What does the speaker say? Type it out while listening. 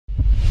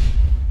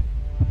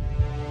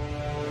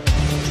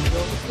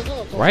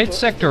Right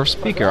sector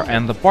speaker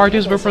and the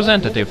party's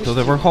representative to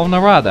the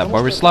Verkhovna Rada,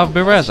 Borislav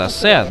Bereza,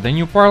 said the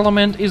new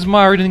parliament is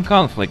mired in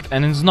conflict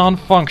and is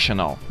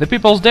non-functional. The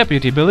people's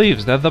deputy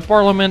believes that the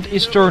parliament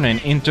is turning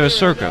into a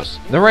circus.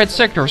 The right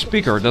sector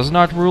speaker does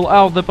not rule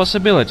out the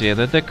possibility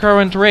that the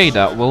current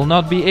Rada will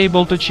not be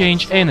able to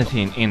change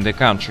anything in the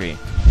country.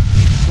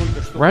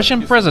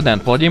 Russian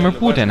President Vladimir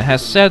Putin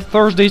has said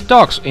Thursday's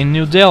talks in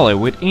New Delhi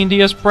with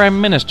India's Prime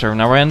Minister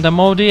Narendra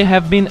Modi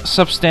have been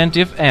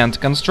substantive and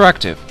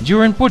constructive.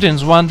 During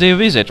Putin's one-day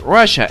visit,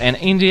 Russia and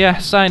India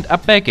signed a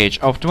package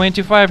of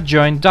 25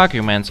 joint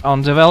documents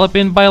on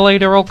developing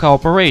bilateral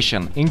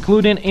cooperation,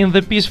 including in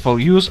the peaceful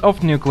use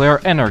of nuclear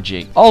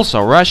energy.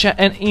 Also, Russia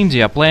and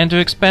India plan to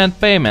expand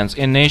payments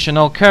in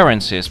national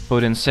currencies,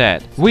 Putin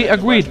said. "We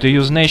agreed to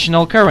use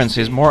national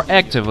currencies more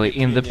actively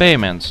in the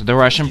payments," the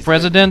Russian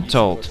president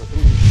told.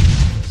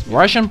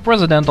 Russian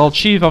Presidential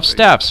Chief of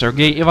Staff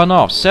Sergei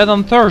Ivanov said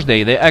on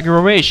Thursday the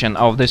aggravation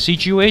of the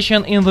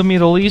situation in the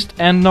Middle East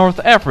and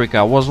North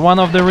Africa was one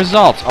of the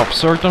results of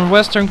certain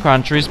Western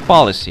countries'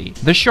 policy.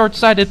 The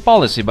short-sighted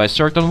policy by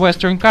certain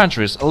Western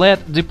countries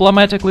led,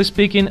 diplomatically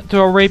speaking, to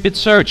a rapid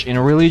surge in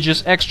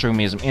religious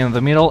extremism in the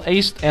Middle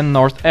East and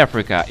North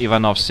Africa,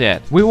 Ivanov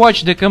said. "We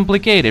watch the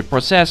complicated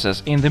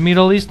processes in the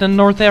Middle East and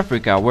North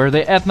Africa where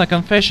the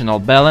ethno-confessional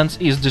balance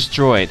is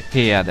destroyed,"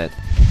 he added.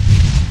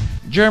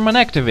 German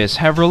activists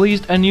have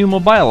released a new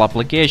mobile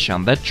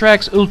application that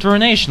tracks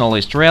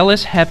ultranationalist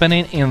rallies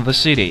happening in the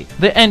city.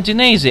 The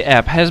anti-Nazi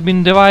app has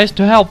been devised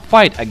to help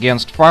fight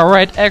against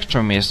far-right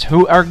extremists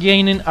who are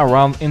gaining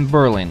ground in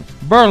Berlin.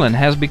 Berlin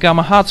has become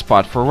a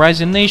hotspot for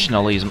rising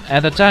nationalism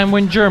at a time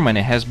when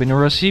Germany has been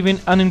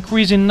receiving an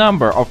increasing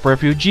number of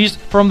refugees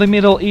from the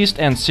Middle East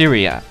and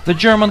Syria. The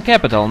German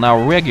capital now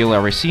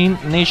regularly seeing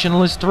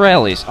nationalist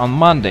rallies on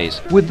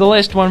Mondays, with the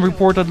last one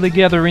reportedly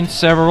gathering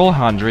several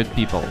hundred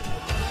people.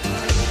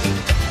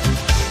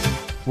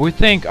 We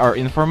thank our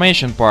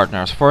information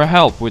partners for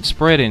help with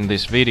spreading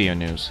this video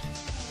news.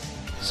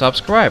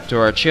 Subscribe to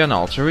our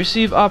channel to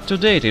receive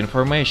up-to-date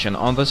information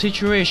on the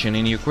situation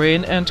in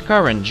Ukraine and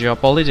current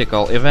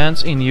geopolitical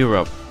events in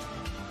Europe.